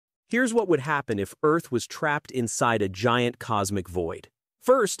Here's what would happen if Earth was trapped inside a giant cosmic void.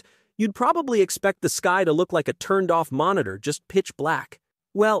 First, you'd probably expect the sky to look like a turned-off monitor, just pitch black.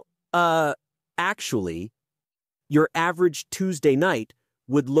 Well, actually, your average Tuesday night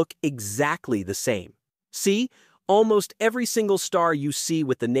would look exactly the same. See? Almost every single star you see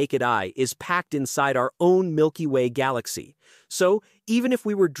with the naked eye is packed inside our own Milky Way galaxy. So, even if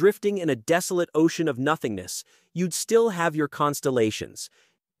we were drifting in a desolate ocean of nothingness, you'd still have your constellations.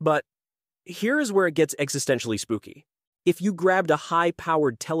 But here is where it gets existentially spooky. If you grabbed a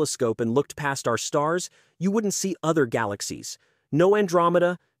high-powered telescope and looked past our stars, you wouldn't see other galaxies. No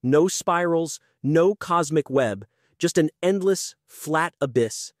Andromeda, no spirals, no cosmic web, just an endless, flat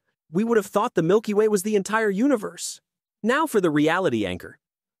abyss. We would have thought the Milky Way was the entire universe. Now for the reality anchor.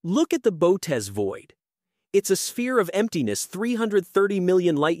 Look at the Botez void. It's a sphere of emptiness 330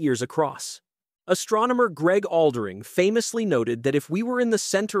 million light-years across. Astronomer Greg Aldering famously noted that if we were in the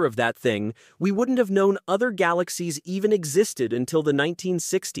center of that thing, we wouldn't have known other galaxies even existed until the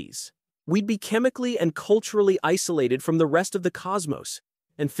 1960s. We'd be chemically and culturally isolated from the rest of the cosmos.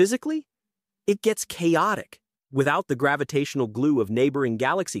 And physically? It gets chaotic. Without the gravitational glue of neighboring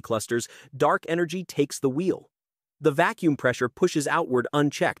galaxy clusters, dark energy takes the wheel. The vacuum pressure pushes outward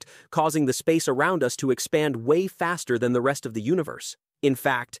unchecked, causing the space around us to expand way faster than the rest of the universe. In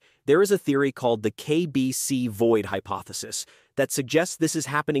fact, there is a theory called the KBC void hypothesis that suggests this is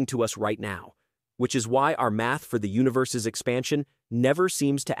happening to us right now, which is why our math for the universe's expansion never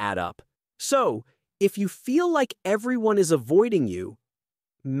seems to add up. So, if you feel like everyone is avoiding you,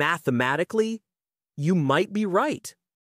 mathematically, you might be right.